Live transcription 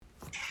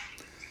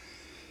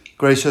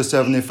Gracious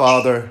Heavenly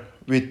Father,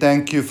 we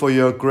thank you for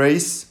your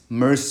grace,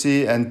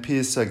 mercy, and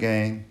peace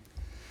again.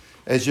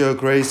 As your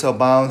grace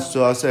abounds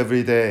to us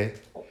every day,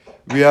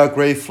 we are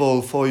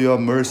grateful for your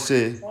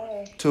mercy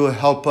to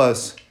help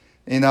us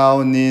in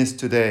our needs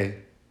today.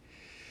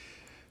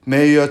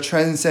 May your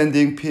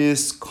transcending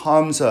peace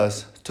calm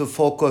us to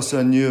focus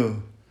on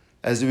you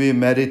as we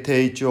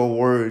meditate your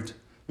word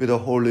with the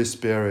Holy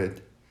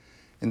Spirit.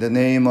 In the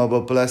name of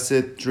a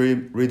blessed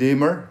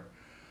Redeemer,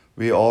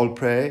 we all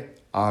pray.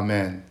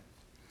 Amen.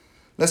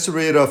 Let's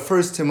read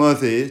 1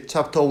 Timothy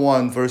chapter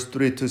 1, verse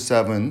 3 to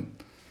 7.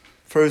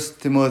 1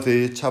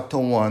 Timothy chapter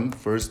 1,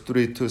 verse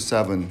 3 to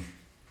 7.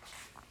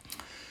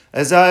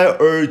 As I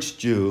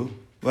urged you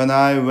when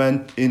I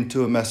went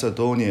into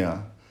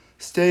Macedonia,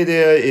 stay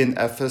there in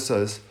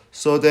Ephesus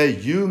so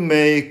that you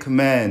may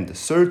command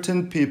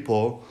certain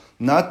people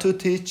not to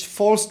teach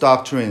false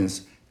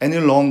doctrines any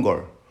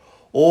longer,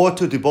 or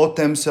to devote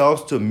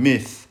themselves to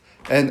myth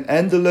and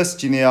endless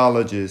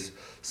genealogies.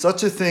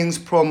 Such things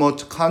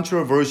promote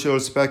controversial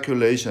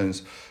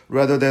speculations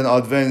rather than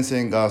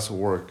advancing God's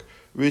work,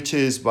 which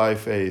is by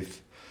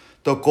faith.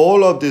 The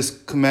goal of this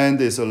command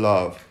is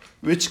love,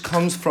 which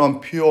comes from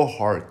pure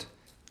heart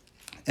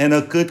and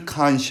a good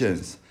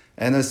conscience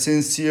and a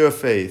sincere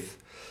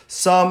faith.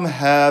 Some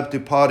have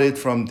departed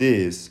from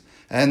these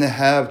and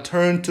have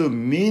turned to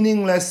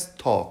meaningless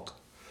talk.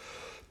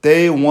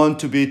 They want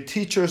to be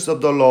teachers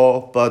of the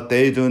law, but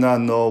they do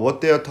not know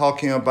what they are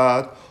talking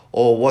about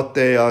or what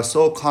they are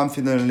so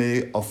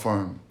confidently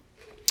affirm.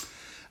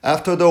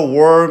 After the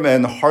warm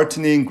and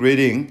heartening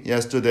greeting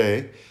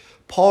yesterday,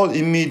 Paul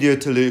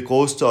immediately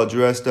goes to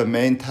address the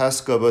main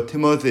task of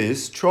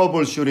Timothy's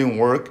troubleshooting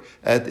work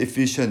at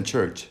Ephesian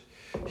church.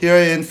 Here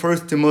in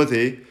 1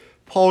 Timothy,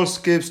 Paul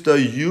skips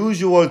the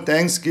usual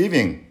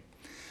thanksgiving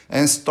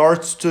and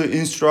starts to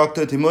instruct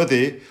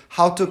Timothy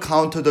how to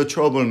counter the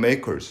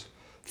troublemakers.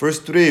 Verse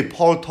 3,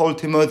 Paul told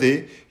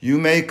Timothy, you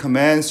may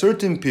command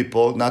certain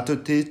people not to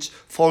teach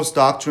false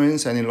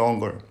doctrines any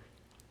longer.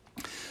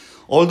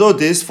 Although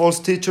these false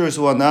teachers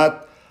were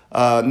not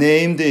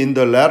named in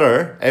the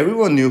letter,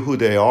 everyone knew who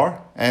they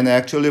are. And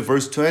actually,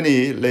 verse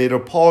 20, later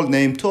Paul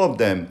named two of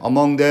them.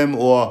 Among them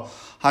were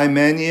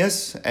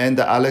Hymenaeus and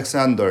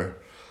Alexander,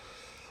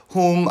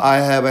 whom I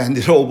have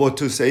handed over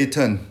to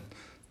Satan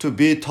to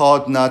be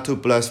taught not to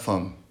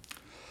blaspheme.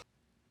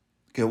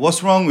 Okay,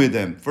 what's wrong with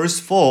them? Verse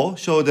 4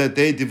 shows that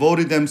they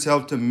devoted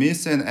themselves to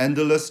myths and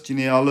endless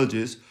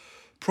genealogies,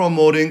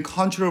 promoting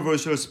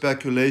controversial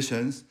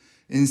speculations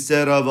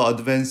instead of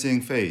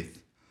advancing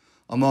faith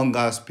among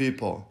God's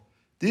people.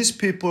 These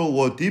people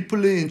were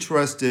deeply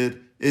interested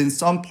in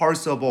some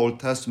parts of the Old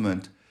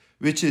Testament,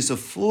 which is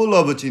full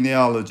of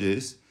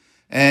genealogies,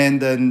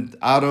 and then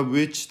out of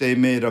which they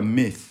made a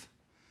myth.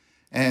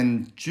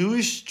 And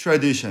Jewish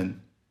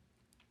tradition,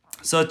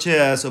 such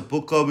as a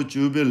book of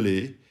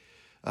Jubilee,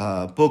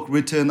 book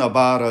written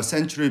about a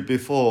century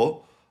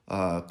before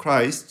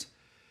Christ,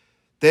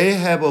 they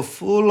have a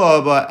full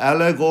of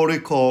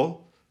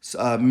allegorical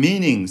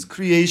meanings,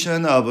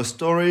 creation of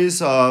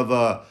stories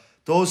of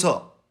those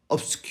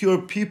obscure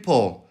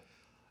people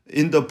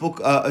in the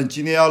book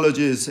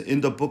genealogies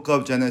in the book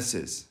of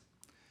Genesis.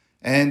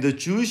 And the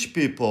Jewish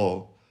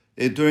people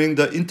during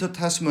the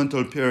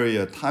intertestamental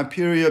period, time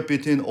period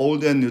between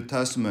Old and New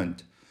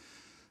Testament,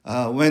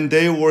 when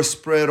they were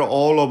spread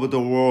all over the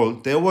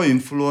world, they were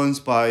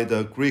influenced by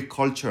the Greek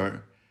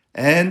culture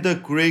and the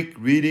Greek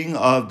reading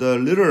of the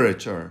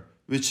literature,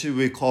 which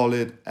we call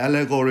it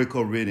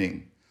allegorical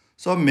reading.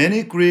 So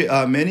many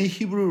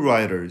Hebrew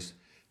writers,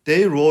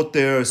 they wrote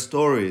their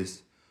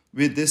stories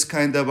with this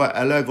kind of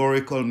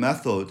allegorical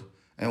method.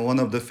 And one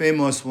of the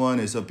famous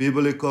one is a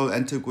biblical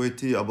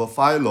antiquity of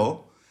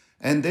Philo.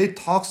 And they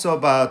talks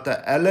about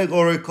the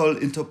allegorical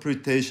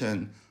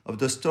interpretation of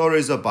the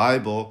stories of the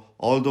Bible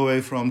all the way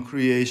from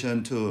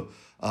creation to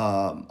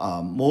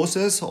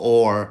Moses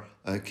or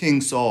King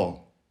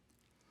Saul.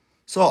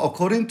 So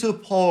according to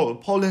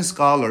Pauline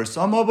scholars,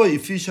 some of the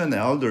Ephesian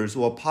elders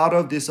were part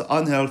of this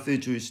unhealthy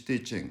Jewish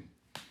teaching.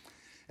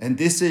 And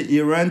these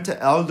errant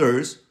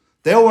elders,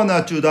 they were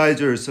not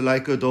Judaizers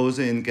like those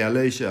in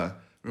Galatia.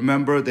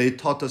 Remember, they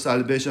taught the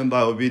salvation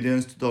by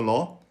obedience to the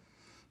law.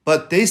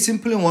 But they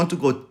simply want to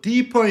go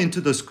deeper into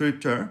the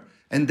scripture,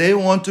 and they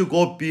want to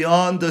go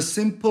beyond the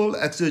simple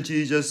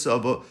exegesis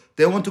of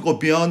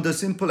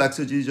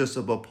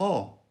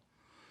Paul.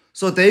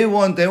 So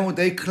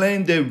they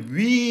claim that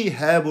we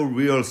have a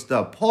real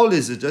stuff. Paul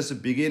is just a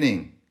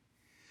beginning.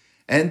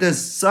 And then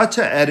such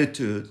an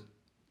attitude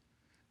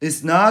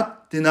is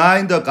not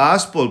denying the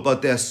gospel,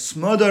 but they're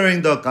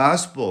smothering the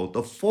gospel,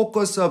 the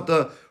focus of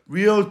the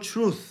real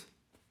truth.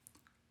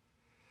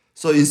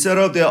 So instead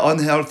of their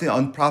unhealthy,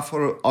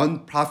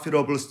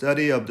 unprofitable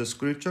study of the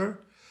scripture,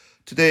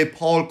 today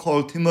Paul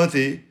called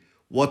Timothy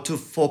what to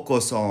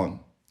focus on.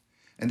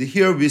 And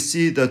here we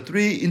see the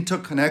three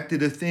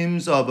interconnected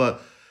themes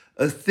of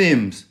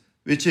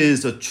which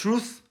is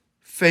truth,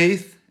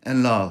 faith,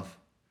 and love.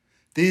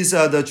 These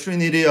are the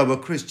trinity of a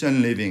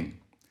Christian living.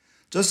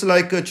 Just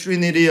like a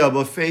trinity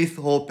of faith,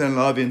 hope, and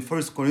love in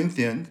 1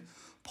 Corinthians,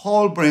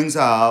 Paul brings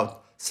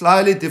out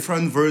slightly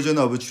different version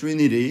of a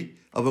Trinity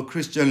of a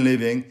Christian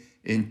living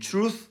in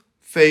truth,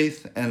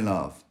 faith, and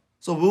love.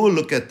 So we will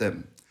look at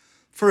them.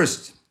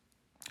 First,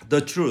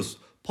 the truth.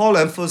 Paul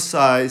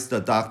emphasized the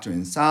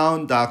doctrine,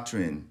 sound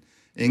doctrine,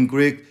 in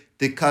Greek,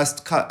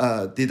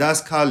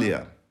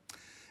 didaskalia.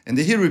 And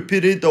he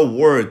repeated the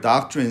word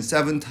doctrine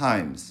 7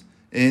 times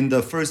in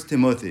the 1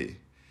 Timothy.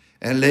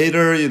 And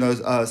later,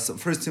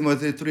 1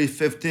 Timothy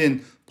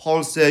 3:15,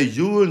 Paul said,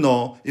 you will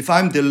know, if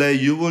I'm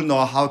delayed, you will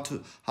know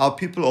how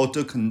people ought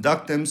to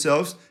conduct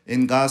themselves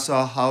in God's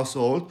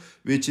household,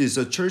 which is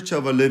a church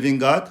of a living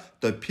God,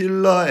 the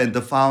pillar and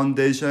the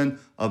foundation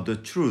of the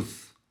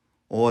truth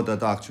or the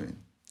doctrine.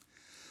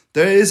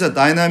 There is a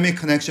dynamic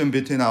connection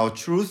between our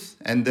truth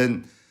and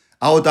then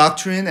our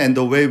doctrine and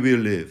the way we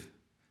live.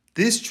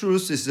 This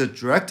truth is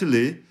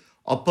directly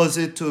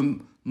opposite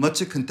to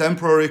much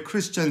contemporary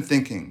Christian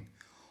thinking.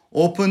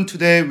 Often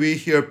today we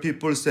hear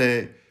people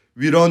say,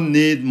 we don't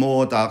need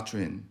more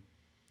doctrine.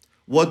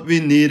 What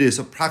we need is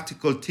a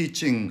practical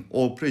teaching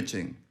or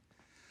preaching.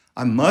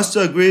 I must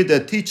agree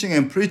that teaching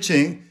and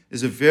preaching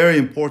is very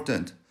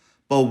important,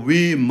 but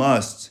we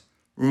must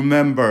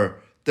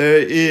remember there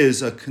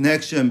is a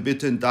connection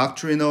between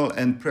doctrinal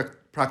and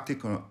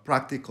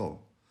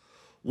practical.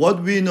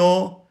 What we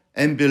know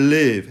and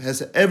believe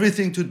has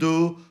everything to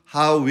do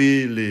how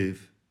we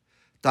live.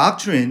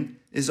 Doctrine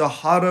is the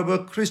heart of a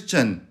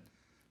Christian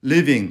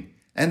living,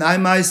 and I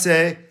might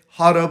say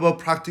heart of a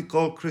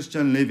practical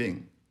Christian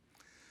living.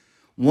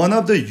 One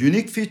of the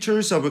unique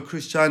features of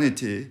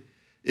Christianity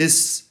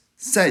is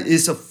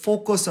a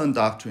focus on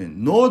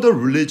doctrine. No other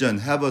religion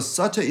have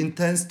such an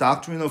intense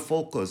doctrinal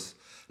focus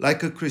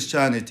like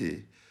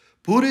Christianity.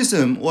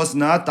 Buddhism was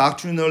not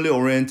doctrinally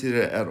oriented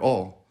at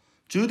all.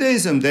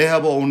 Judaism, they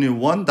have only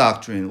one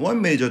doctrine,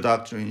 one major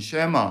doctrine,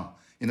 Shema.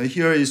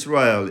 Hear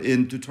Israel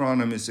in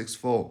Deuteronomy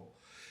 6:4.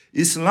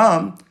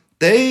 Islam,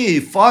 they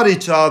fought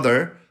each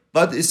other,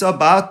 but it's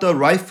about the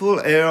rightful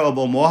heir of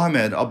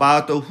Muhammad,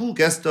 about who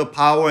gets the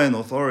power and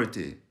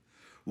authority.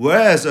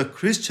 Whereas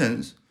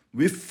Christians,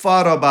 we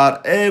fought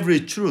about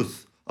every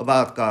truth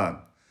about God.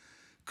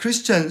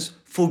 Christians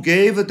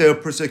forgave their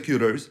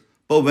persecutors,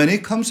 but when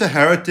it comes to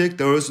heretic,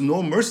 there is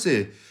no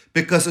mercy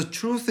because the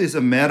truth is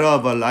a matter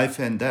of life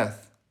and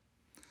death.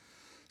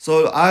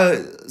 So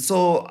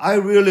I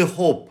really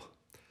hope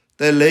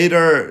that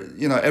later,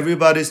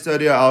 everybody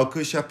study our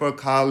Good Shepherd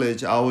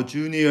College, our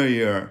junior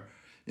year,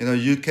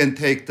 you can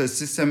take the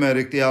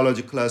systematic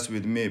theology class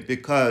with me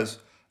because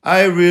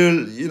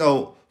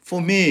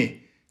for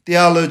me,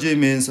 theology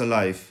means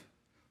life.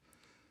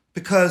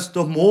 Because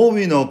the more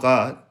we know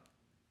God,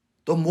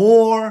 the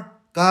more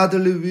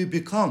godly we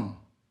become.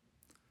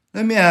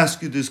 Let me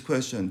ask you this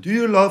question. Do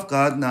you love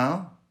God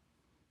now?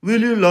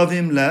 Will you love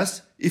Him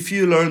less if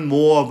you learn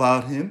more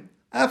about Him?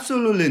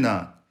 Absolutely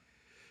not.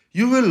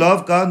 You will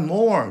love God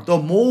more. The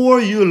more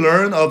you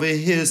learn of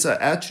His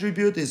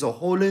attribute, His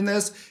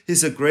holiness,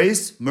 His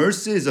grace,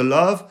 mercy, His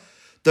love,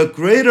 the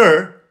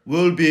greater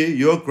will be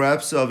your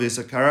grasp of His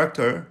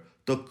character.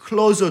 The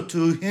closer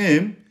to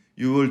Him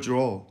you will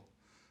draw.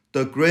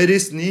 The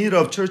greatest need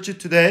of church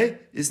today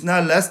is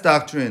not less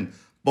doctrine,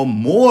 but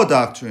more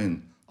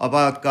doctrine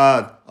about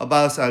God,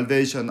 about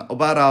salvation,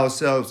 about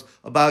ourselves,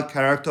 about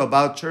character,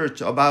 about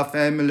church, about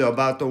family,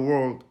 about the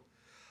world.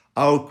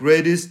 Our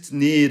greatest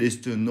need is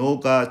to know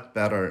God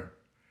better,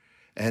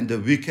 and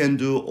we can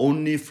do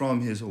only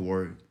from His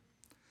word.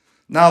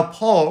 Now,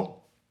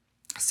 Paul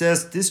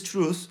says this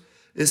truth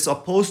is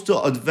supposed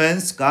to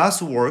advance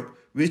God's work,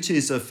 which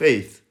is a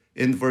faith,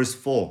 in verse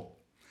 4.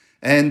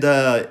 And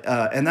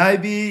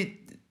NIV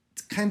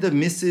kind of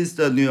misses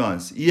the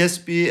nuance.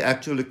 ESV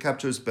actually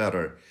captures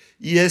better.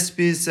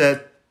 ESV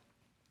said,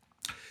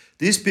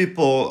 these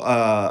people,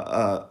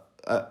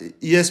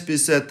 ESV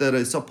said that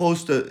it's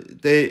supposed to,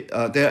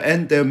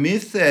 their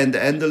myth and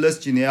endless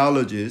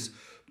genealogies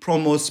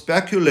promote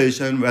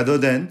speculation rather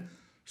than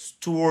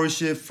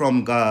stewardship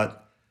from God,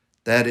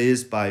 that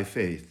is by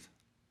faith.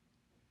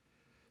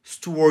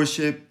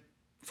 Stewardship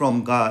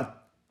from God,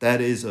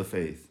 that is a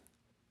faith.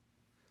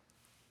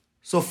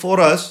 So for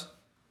us,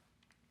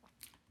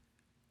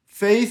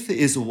 faith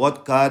is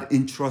what God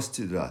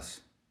entrusted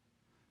us.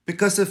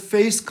 Because the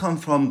faith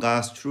comes from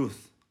God's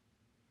truth.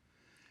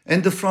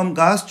 And from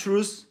God's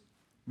truth,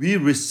 we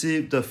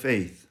receive the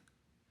faith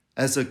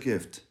as a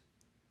gift.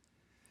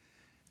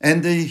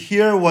 And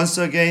here, once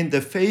again,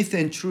 the faith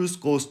and truth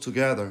goes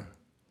together.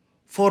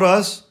 For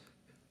us,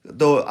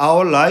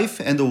 our life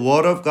and the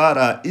Word of God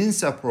are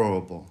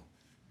inseparable.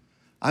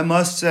 I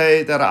must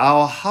say that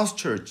our house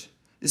church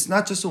is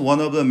not just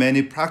one of the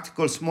many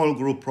practical small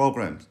group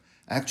programs.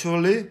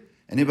 Actually,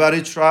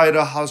 anybody tried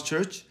a house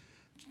church?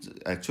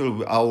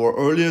 Actually, our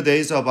earlier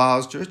days of our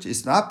house church,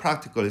 it's not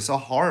practical, it's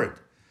hard.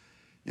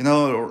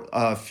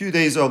 A few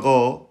days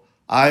ago,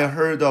 I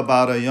heard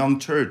about a young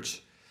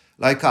church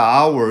like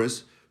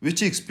ours,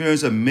 which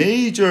experienced a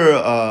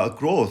major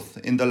growth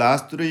in the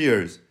last 3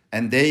 years.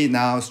 And they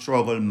now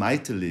struggle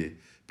mightily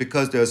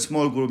because their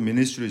small group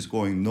ministry is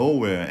going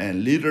nowhere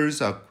and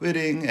leaders are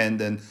quitting and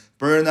then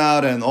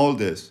burnout and all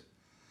this.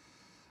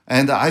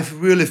 And I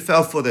really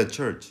felt for that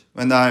church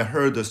when I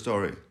heard the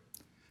story.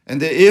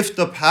 And if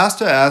the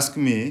pastor asked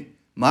me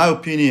my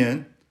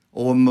opinion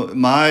or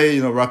my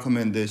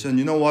recommendation,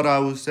 you know what I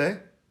would say?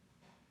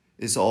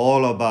 It's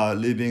all about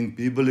living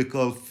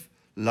biblical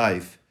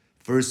life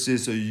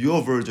versus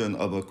your version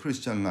of a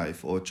Christian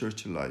life or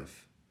church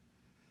life.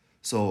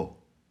 So,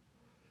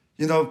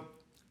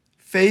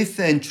 faith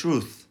and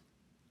truth,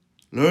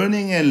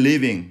 learning and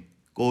living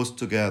goes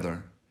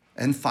together.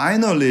 And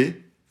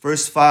finally,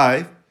 verse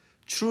 5,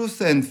 truth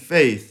and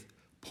faith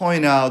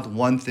point out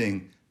one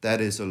thing,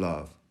 that is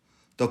love.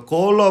 The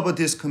goal of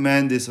this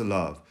command is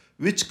love,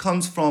 which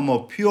comes from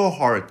a pure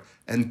heart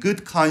and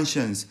good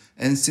conscience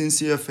and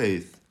sincere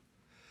faith.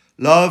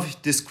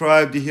 Love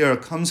described here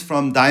comes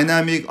from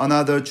dynamic,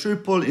 another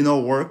triple inner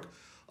work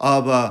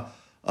of a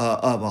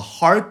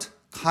heart,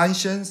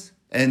 conscience,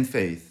 and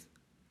faith.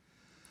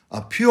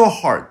 A pure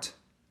heart.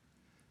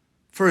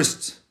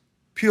 First,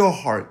 pure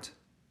heart.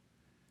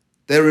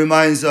 That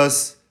reminds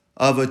us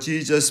of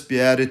Jesus'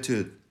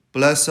 beatitude.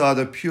 Blessed are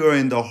the pure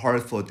in the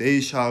heart, for they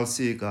shall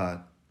see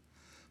God.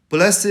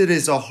 Blessed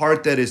is a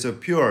heart that is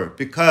pure,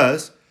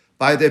 because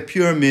by the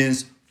pure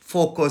means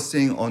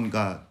focusing on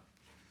God.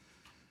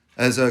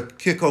 As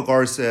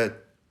Kierkegaard said,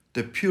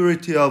 the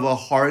purity of a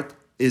heart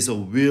is a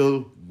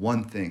will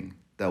one thing.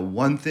 That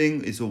one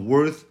thing is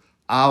worth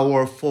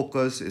our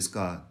focus is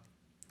God.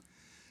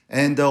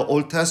 And the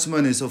Old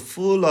Testament is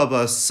full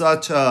of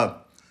such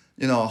a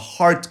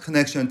heart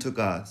connection to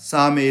God.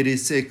 Psalm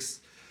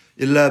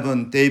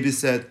 86:11, David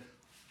said,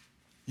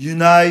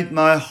 unite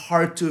my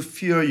heart to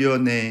fear your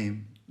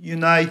name.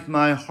 Unite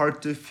my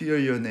heart to fear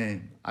your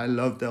name. I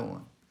love that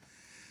one.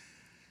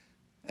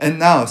 And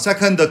now,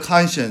 second, the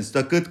conscience,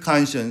 the good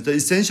conscience. The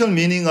essential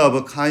meaning of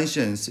a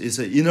conscience is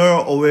an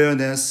inner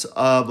awareness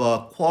of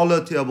a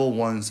quality of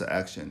one's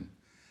action.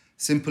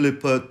 Simply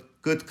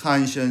put, good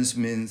conscience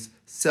means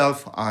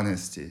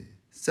self-honesty.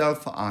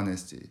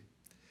 Self-honesty.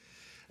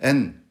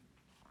 And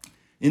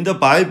in the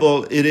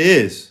Bible,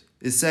 it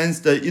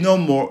sends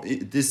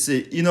this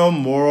inner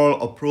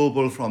moral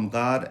approval from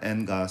God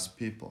and God's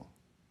people.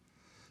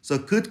 So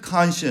good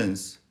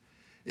conscience,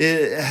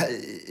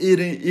 it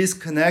is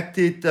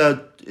connected,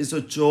 is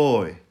a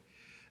joy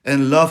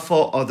and love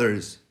for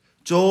others.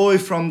 Joy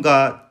from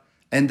God,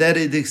 and that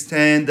it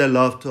extends the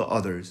love to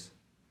others.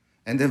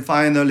 And then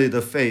finally,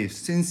 the faith.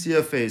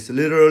 Sincere faith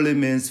literally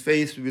means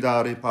faith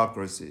without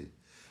hypocrisy.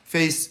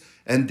 Faith,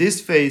 and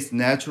this faith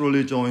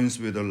naturally joins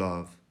with the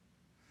love.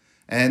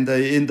 And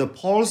in the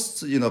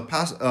Paul's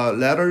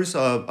letters,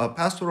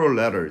 pastoral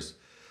letters,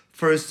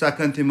 1st,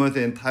 2nd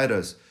Timothy, and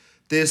Titus,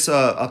 this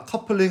a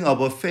coupling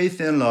of a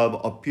faith and love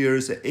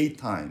appears 8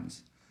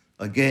 times.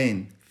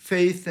 Again,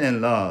 faith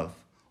and love,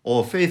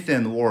 or faith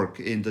and work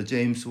in the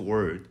James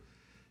word,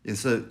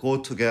 go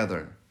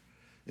together.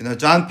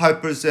 John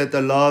Piper said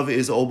the love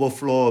is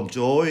overflow of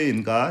joy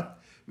in God,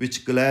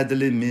 which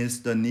gladly meets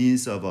the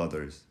needs of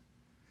others.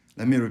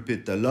 Let me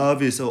repeat, the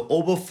love is an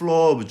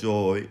overflow of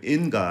joy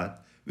in God,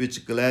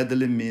 which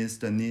gladly meets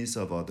the needs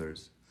of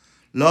others.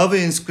 Love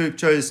in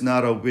Scripture is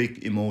not a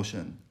weak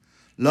emotion.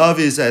 Love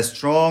is as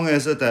strong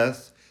as a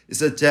death.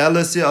 It's a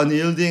jealousy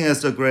unyielding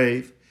as the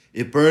grave.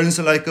 It burns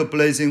like a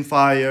blazing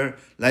fire,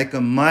 like a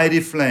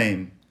mighty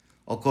flame,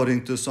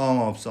 according to Song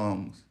of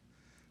Songs.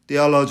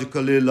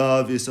 Theologically,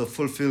 love is a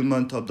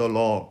fulfillment of the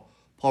law.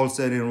 Paul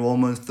said in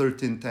Romans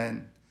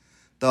 13:10,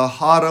 the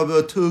heart of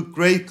the 2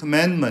 great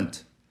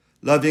commandments,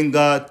 loving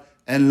God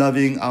and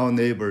loving our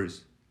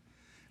neighbors.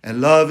 And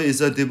love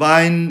is a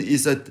divine,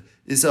 is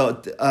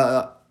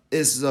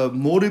a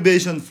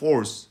motivation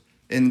force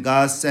in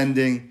God's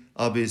sending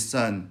of His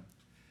Son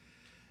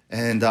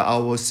and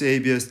our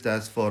Savior's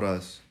death for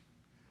us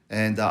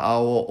and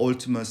our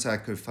ultimate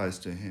sacrifice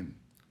to Him.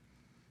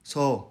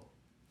 So,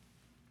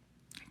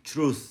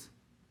 truth,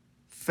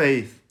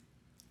 faith,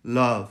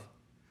 love,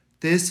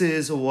 this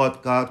is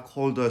what God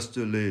called us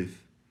to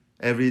live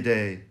every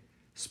day,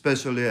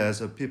 especially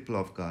as a people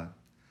of God.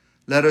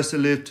 Let us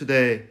live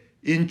today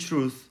in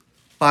truth,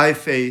 by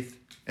faith,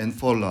 and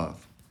for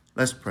love.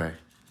 Let's pray.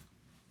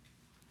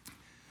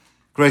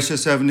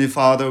 Gracious Heavenly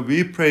Father,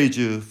 we praise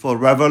you for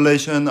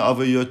revelation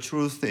of your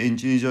truth in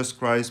Jesus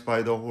Christ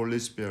by the Holy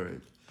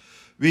Spirit.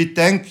 We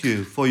thank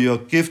you for your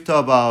gift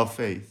of our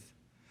faith,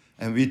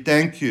 and we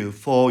thank you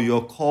for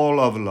your call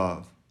of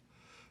love.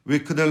 We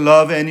couldn't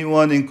love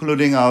anyone,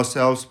 including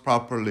ourselves,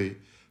 properly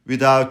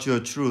without your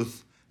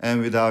truth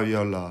and without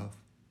your love.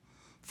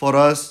 For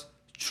us,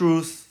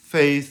 truth,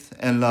 faith,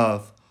 and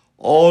love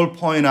all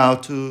point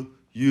out to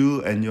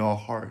you and your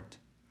heart.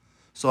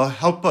 So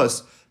help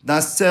us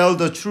not sell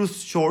the truth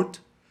short.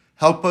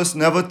 Help us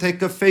never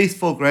take a faith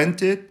for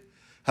granted.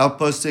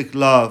 Help us seek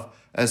love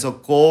as a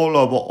goal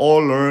of all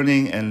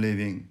learning and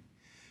living.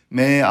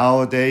 May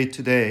our day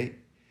today,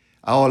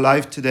 our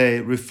life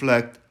today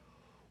reflect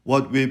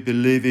what we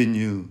believe in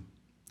you.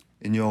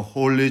 In your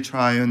holy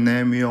triune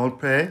name we all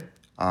pray.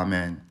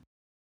 Amen.